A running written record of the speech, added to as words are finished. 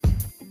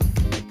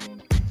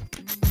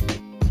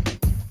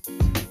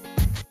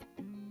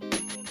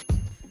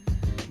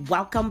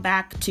Welcome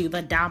back to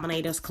the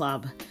Dominators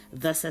Club.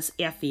 This is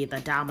Effie, the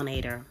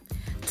Dominator.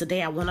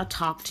 Today I want to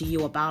talk to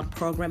you about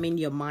programming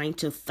your mind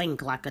to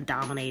think like a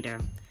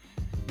dominator.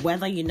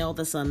 Whether you know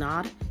this or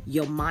not,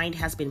 your mind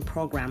has been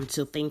programmed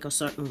to think a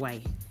certain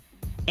way.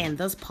 And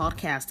this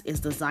podcast is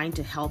designed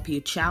to help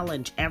you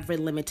challenge every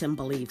limiting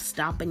belief,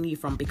 stopping you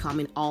from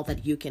becoming all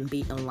that you can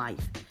be in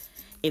life.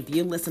 If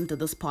you listen to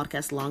this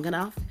podcast long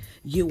enough,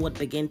 you would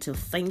begin to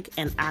think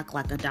and act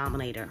like a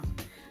dominator.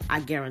 I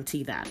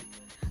guarantee that.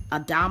 A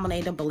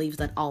dominator believes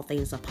that all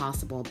things are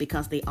possible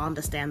because they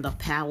understand the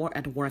power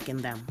at work in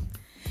them.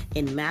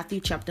 In Matthew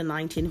chapter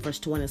 19, verse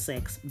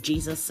 26,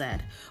 Jesus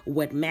said,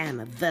 "With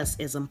man, this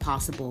is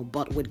impossible,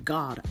 but with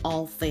God,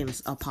 all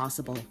things are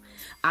possible."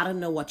 I don't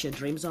know what your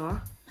dreams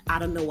are. I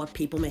don't know what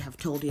people may have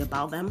told you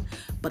about them,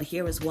 but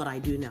here is what I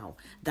do know,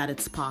 that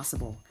it's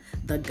possible.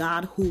 The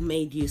God who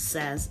made you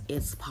says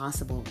it's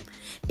possible.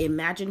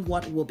 Imagine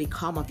what will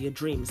become of your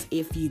dreams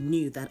if you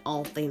knew that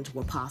all things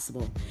were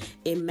possible.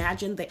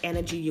 Imagine the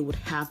energy you would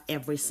have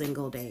every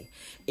single day.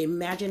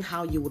 Imagine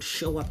how you would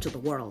show up to the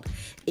world.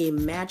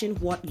 Imagine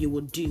what you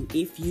would do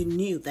if you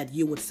knew that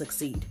you would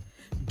succeed.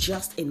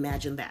 Just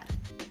imagine that.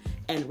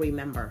 And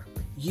remember,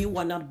 you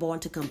were not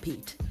born to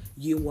compete.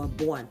 You were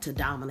born to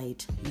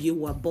dominate. You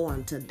were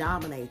born to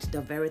dominate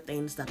the very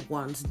things that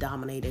once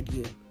dominated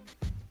you.